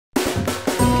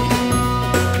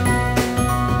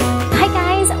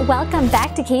welcome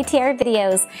back to KTR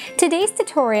Videos. Today's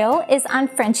tutorial is on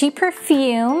Frenchy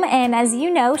Perfume, and as you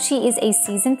know, she is a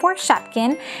season 4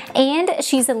 Shopkin and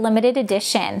she's a limited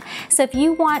edition. So if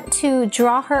you want to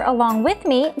draw her along with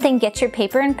me, then get your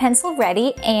paper and pencil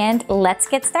ready and let's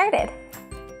get started.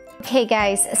 Okay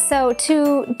guys, so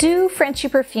to do Frenchy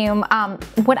Perfume,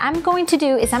 what I'm going to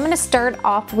do is I'm going to start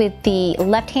off with the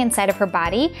left hand side of her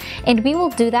body, and we will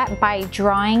do that by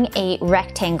drawing a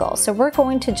rectangle. So we're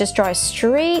going to just draw a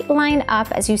straight line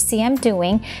up as you see I'm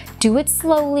doing. Do it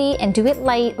slowly and do it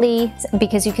lightly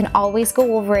because you can always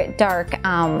go over it dark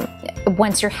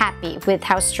once you're happy with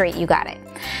how straight you got it.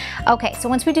 Okay, so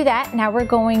once we do that, now we're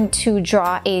going to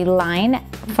draw a line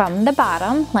from the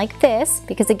bottom like this,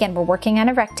 because again, we're working on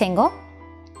a rectangle.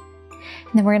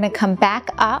 And then we're gonna come back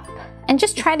up and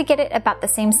just try to get it about the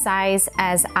same size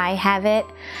as I have it.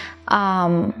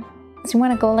 So you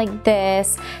wanna go like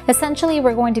this. Essentially,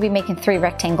 we're going to be making 3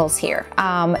 rectangles here.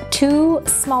 2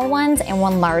 small ones and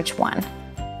 1 large one.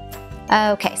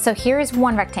 Okay, so here is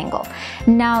 1 rectangle.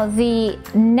 Now the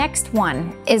next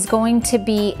one is going to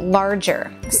be larger,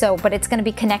 but it's going to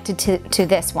be connected to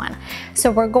this one.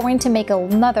 So we're going to make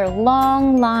another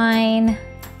long line.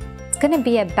 It's going to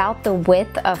be about the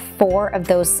width of 4 of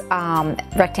those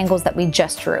rectangles that we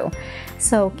just drew.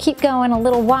 So keep going a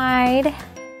little wide,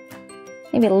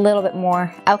 maybe a little bit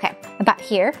more. Okay, about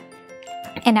here.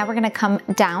 And now we're going to come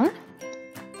down.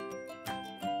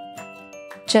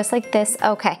 Just like this.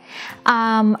 Okay.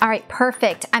 All right,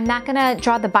 perfect. I'm not gonna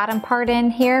draw the bottom part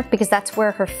in here because that's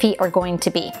where her feet are going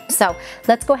to be. So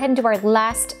let's go ahead and do our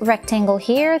last rectangle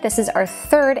here. This is our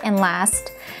 3rd and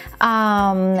last.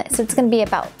 So it's gonna be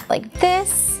about like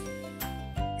this.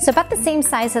 So about the same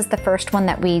size as the first one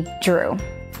that we drew.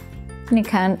 I'm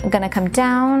gonna come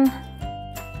down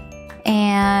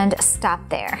and stop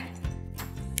there.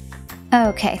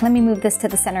 Okay, let me move this to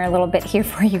the center a little bit here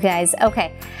for you guys.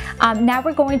 Okay, now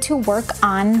we're going to work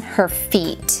on her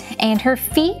feet. And her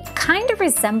feet kind of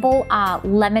resemble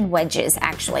lemon wedges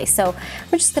actually. So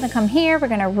we're just gonna come here, we're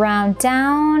gonna round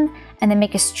down and then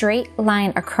make a straight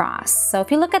line across. So if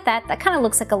you look at that, that kind of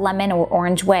looks like a lemon or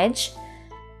orange wedge,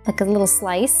 like a little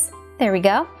slice. There we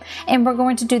go. And we're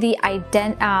going to do the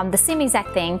same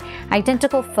exact thing,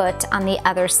 identical foot on the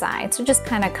other side. So just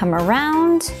kind of come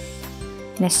around,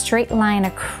 in a straight line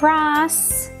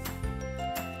across,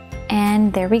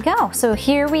 and there we go. So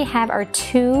here we have our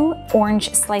 2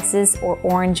 orange slices or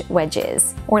orange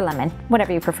wedges, or lemon,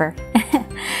 whatever you prefer.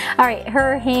 All right,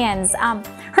 her hands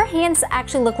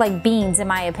actually look like beans in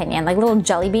my opinion, like little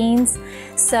jelly beans.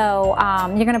 So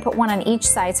you're gonna put 1 on each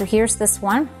side. So here's this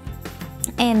one.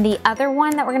 And the other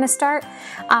one that we're gonna start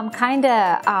kind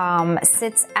of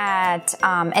sits at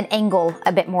an angle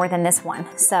a bit more than this one.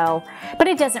 So, but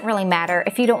it doesn't really matter.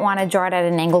 If you don't want to draw it at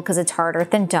an angle because it's harder,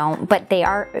 then don't. But they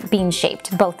are bean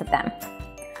shaped, both of them.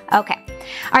 Okay.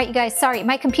 All right, you guys, sorry,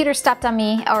 my computer stopped on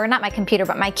me, or not my computer,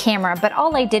 but my camera, but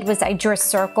all I did was I drew a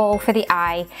circle for the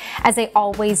eye, as I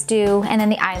always do, and then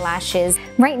the eyelashes.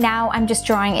 Right now, I'm just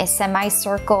drawing a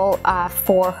semicircle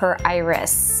for her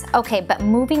iris. Okay, but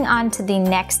moving on to the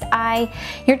next eye,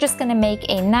 you're just gonna make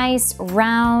a nice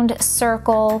round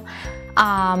circle,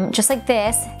 just like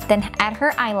this, then add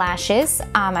her eyelashes.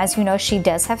 As you know, she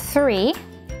does have 3.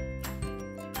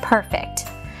 Perfect.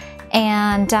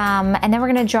 And then we're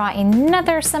gonna draw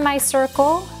another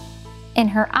semicircle in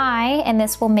her eye, and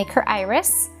this will make her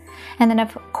iris. And then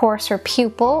of course her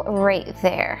pupil right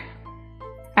there.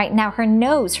 All right, now her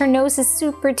nose. Her nose is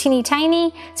super teeny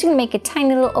tiny, so you can make a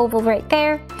tiny little oval right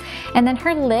there. And then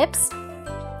her lips,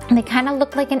 they kind of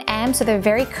look like an M, so they're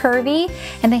very curvy,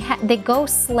 and they go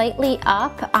slightly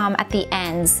up at the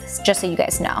ends, just so you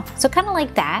guys know. So kind of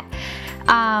like that.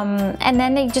 And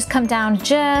then they just come down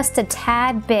just a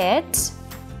tad bit,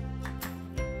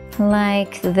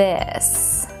 like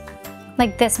this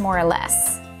more or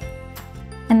less.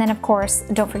 And then of course,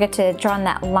 don't forget to draw on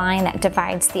that line that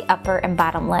divides the upper and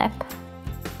bottom lip,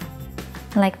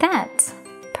 like that.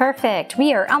 Perfect.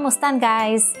 We are almost done,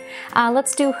 guys.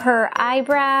 Let's do her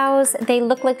eyebrows. They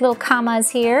look like little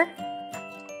commas here,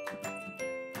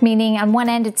 meaning on one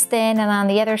end it's thin and on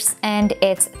the other end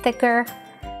it's thicker.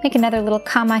 Make another little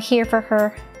comma here for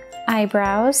her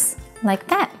eyebrows, like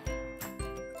that.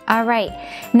 All right,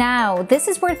 now this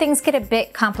is where things get a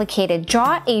bit complicated.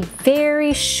 Draw a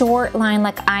very short line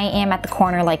like I am at the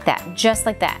corner, like that, just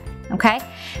like that, okay?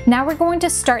 Now we're going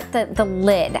to start the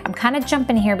lid. I'm kind of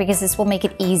jumping here because this will make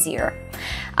it easier.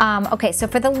 Okay, so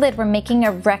for the lid, we're making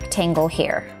a rectangle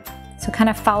here. So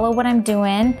kind of follow what I'm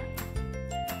doing.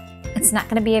 It's not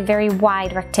gonna be a very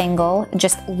wide rectangle,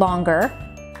 just longer.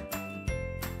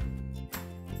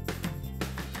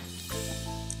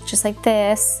 just like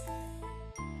this,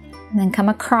 and then come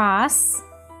across.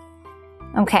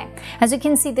 Okay, as you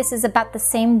can see, this is about the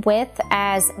same width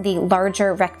as the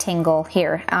larger rectangle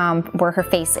here, where her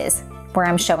face is, where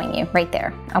I'm showing you, right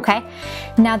there, okay?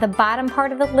 Now the bottom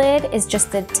part of the lid is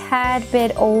just a tad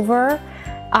bit over,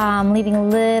 leaving a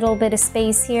little bit of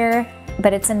space here,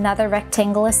 but it's another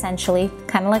rectangle essentially,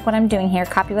 kind of like what I'm doing here.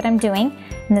 Copy what I'm doing,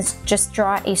 and just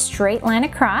draw a straight line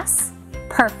across.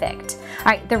 Perfect. All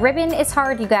right, the ribbon is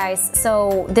hard, you guys,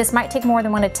 so this might take more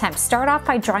than one attempt. Start off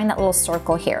by drawing that little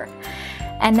circle here.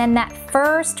 And then that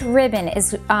first ribbon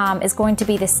is going to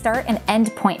be the start and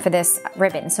end point for this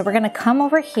ribbon. So we're gonna come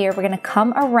over here, we're gonna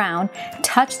come around,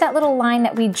 touch that little line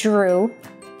that we drew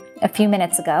a few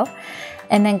minutes ago,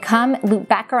 and then come loop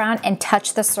back around and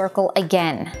touch the circle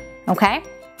again, okay?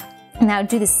 Now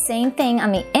do the same thing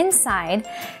on the inside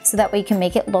so that we can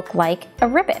make it look like a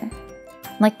ribbon,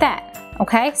 like that,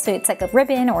 okay? So it's like a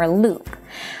ribbon or a loop.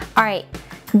 All right,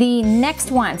 the next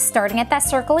one, starting at that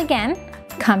circle again,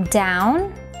 come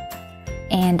down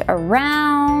and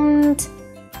around.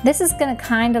 This is gonna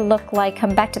kind of look like,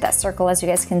 come back to that circle as you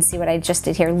guys can see what I just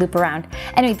did here, loop around.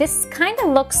 Anyway, this kind of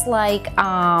looks like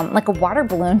a water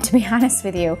balloon, to be honest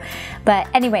with you. But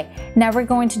anyway, now we're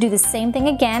going to do the same thing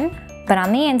again, but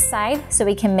on the inside, so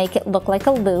we can make it look like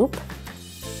a loop.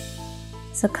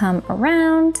 So come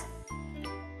around.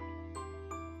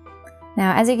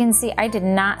 Now, as you can see, I did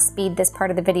not speed this part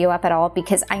of the video up at all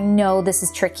because I know this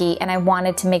is tricky and I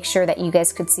wanted to make sure that you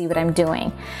guys could see what I'm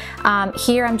doing.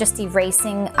 Here, I'm just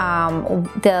erasing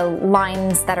the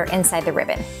lines that are inside the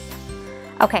ribbon.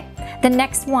 Okay, the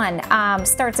next one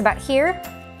starts about here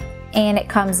and it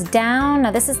comes down.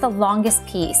 Now, this is the longest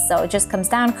piece, so it just comes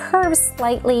down, curves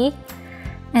slightly,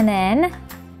 and then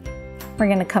we're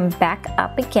gonna come back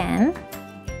up again.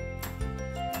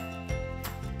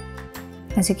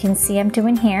 As you can see, I'm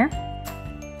doing here.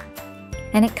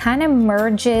 And it kind of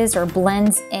merges or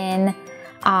blends in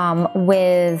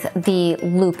with the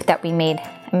loop that we made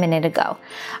a minute ago. All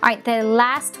right, the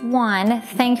last one,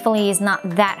 thankfully, is not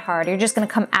that hard. You're just gonna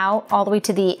come out all the way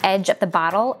to the edge of the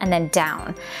bottle and then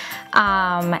down.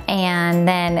 And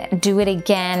then do it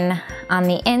again on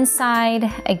the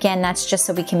inside. Again, that's just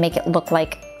so we can make it look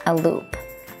like a loop.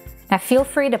 Now feel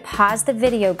free to pause the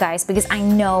video, guys, because I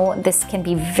know this can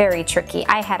be very tricky.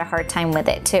 I had a hard time with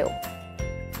it too.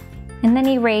 And then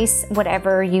erase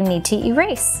whatever you need to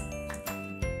erase.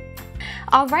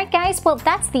 All right, guys, well,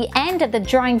 that's the end of the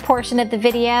drawing portion of the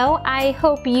video. I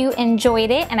hope you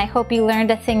enjoyed it and I hope you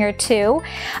learned a thing or two.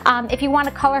 If you want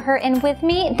to color her in with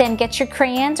me, then get your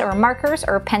crayons or markers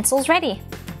or pencils ready.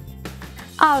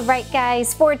 All right,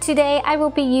 guys, for today I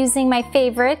will be using my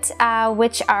favorite,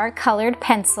 which are colored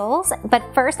pencils. But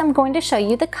first I'm going to show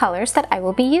you the colors that I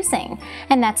will be using.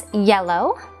 And that's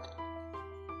yellow,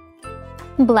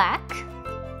 black,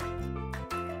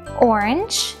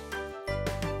 orange,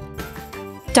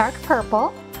 dark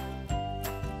purple,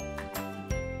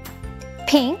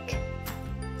 pink,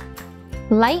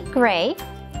 light gray,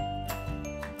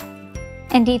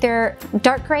 and either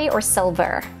dark gray or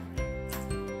silver.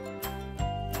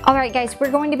 Alright guys,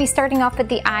 we're going to be starting off with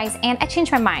the eyes, and I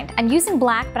changed my mind. I'm using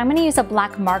black, but I'm going to use a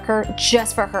black marker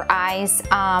just for her eyes.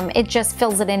 It just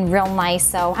fills it in real nice,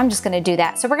 so I'm just going to do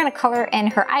that. So we're going to color in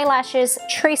her eyelashes,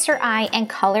 trace her eye, and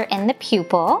color in the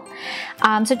pupil.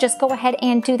 So just go ahead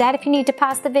and do that. If you need to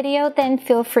pause the video, then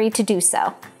feel free to do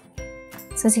so.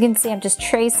 So as you can see, I'm just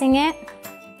tracing it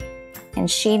and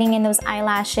shading in those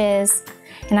eyelashes.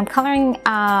 And I'm coloring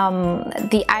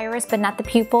the iris but not the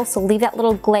pupil, so leave that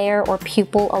little glare or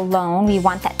pupil alone. We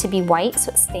want that to be white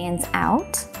so it stands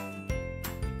out.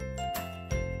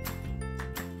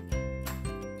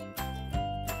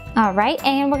 All right,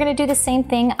 and we're gonna do the same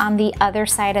thing on the other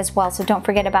side as well, so don't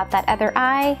forget about that other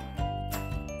eye.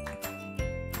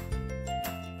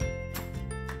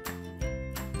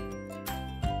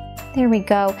 There we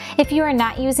go. If you are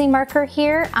not using marker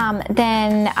here,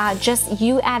 then just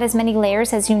you add as many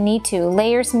layers as you need to.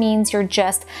 Layers means you're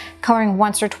just coloring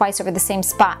once or twice over the same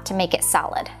spot to make it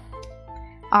solid.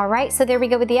 All right, so there we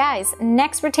go with the eyes.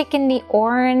 Next, we're taking the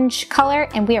orange color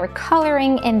and we are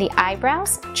coloring in the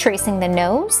eyebrows, tracing the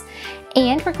nose,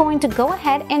 and we're going to go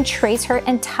ahead and trace her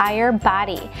entire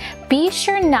body. Be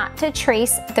sure not to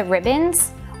trace the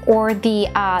ribbons or the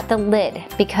lid,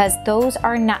 because those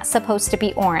are not supposed to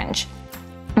be orange.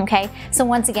 Okay, so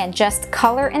once again, just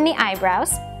color in the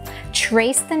eyebrows,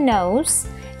 trace the nose,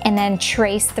 and then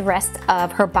trace the rest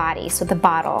of her body, so the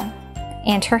bottle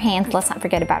and her hands. Let's not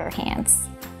forget about her hands.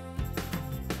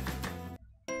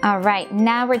 All right,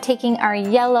 now we're taking our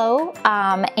yellow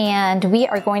and we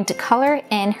are going to color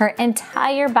in her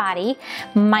entire body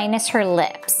minus her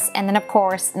lips. And then of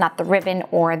course, not the ribbon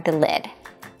or the lid.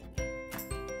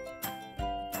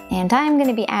 And I'm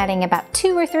gonna be adding about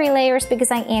 2 or 3 layers because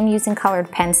I am using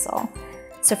colored pencil.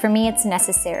 So for me, it's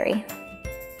necessary.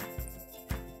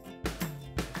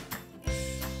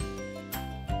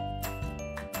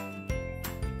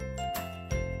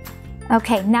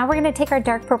 Okay, now we're gonna take our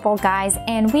dark purple, guys,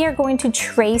 and we are going to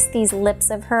trace these lips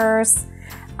of hers.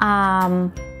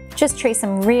 Just trace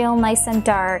them real nice and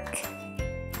dark.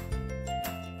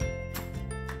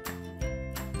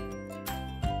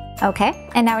 Okay,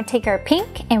 and now we take our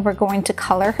pink and we're going to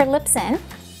color her lips in.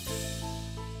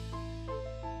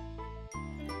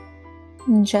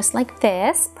 Just like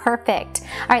this, perfect.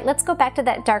 All right, let's go back to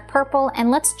that dark purple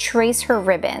and let's trace her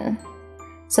ribbon.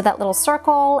 So that little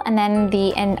circle and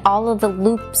then all of the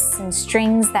loops and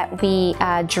strings that we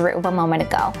drew a moment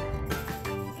ago.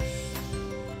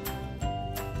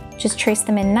 Just trace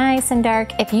them in nice and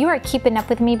dark. If you are keeping up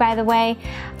with me, by the way,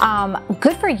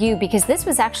 good for you because this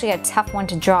was actually a tough one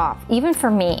to draw, even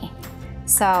for me.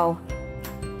 So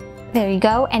there you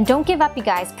go. And don't give up, you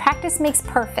guys. Practice makes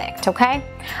perfect, okay?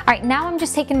 All right, now I'm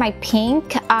just taking my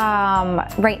pink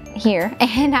right here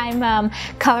and I'm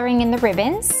coloring in the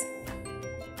ribbons.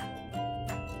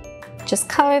 Just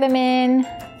color them in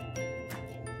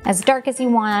as dark as you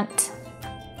want.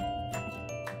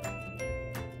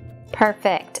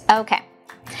 Perfect, okay.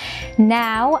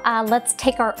 Now let's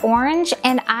take our orange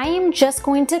and I am just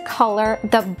going to color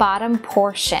the bottom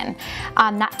portion.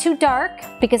 Not too dark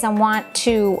because I want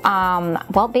to,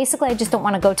 well basically I just don't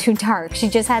want to go too dark. She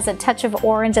just has a touch of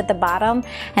orange at the bottom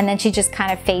and then she just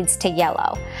kind of fades to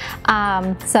yellow.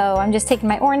 So I'm just taking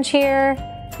my orange here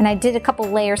and I did a couple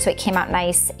layers so it came out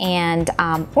nice and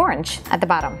orange at the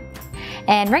bottom.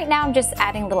 And right now I'm just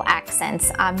adding little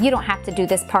accents. You don't have to do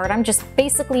this part. I'm just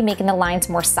basically making the lines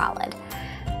more solid.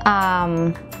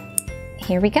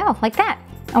 Here we go, like that,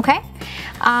 okay?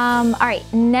 All right,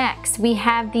 next we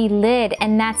have the lid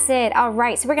and that's it. All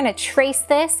right, so we're gonna trace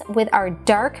this with our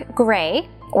dark gray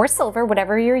or silver,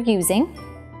 whatever you're using.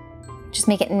 Just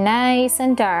make it nice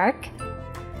and dark.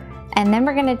 And then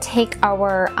we're gonna take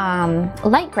our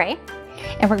light gray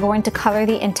and we're going to color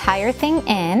the entire thing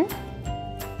in.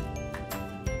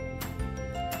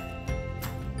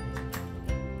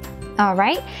 All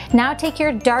right, now take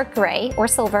your dark gray or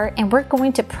silver and we're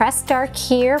going to press dark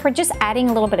here. We're just adding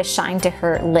a little bit of shine to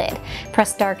her lid.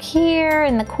 Press dark here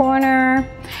in the corner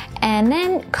and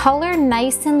then color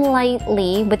nice and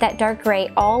lightly with that dark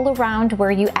gray all around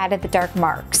where you added the dark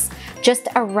marks. Just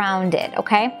around it,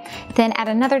 okay? Then add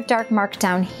another dark mark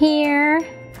down here.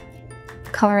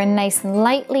 Color in nice and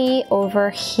lightly over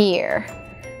here,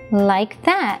 like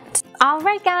that. All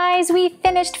right, guys, we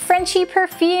finished Frenchy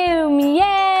Perfume,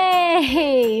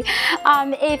 yay!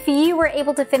 If you were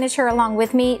able to finish her along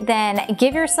with me, then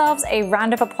give yourselves a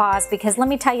round of applause because let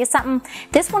me tell you something,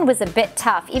 this one was a bit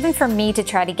tough, even for me to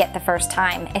try to get the first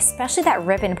time, especially that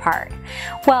ribbon part.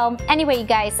 Well, anyway, you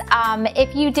guys,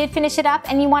 if you did finish it up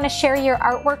and you want to share your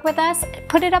artwork with us,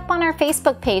 put it up on our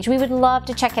Facebook page. We would love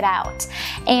to check it out.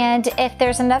 And if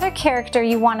there's another character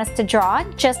you want us to draw,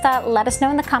 just let us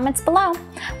know in the comments below.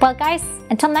 Well, guys,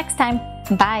 until next time,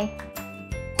 bye.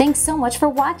 Thanks so much for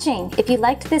watching. If you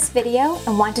liked this video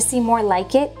and want to see more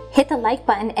like it, hit the like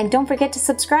button and don't forget to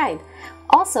subscribe.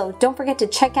 Also, don't forget to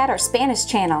check out our Spanish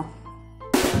channel.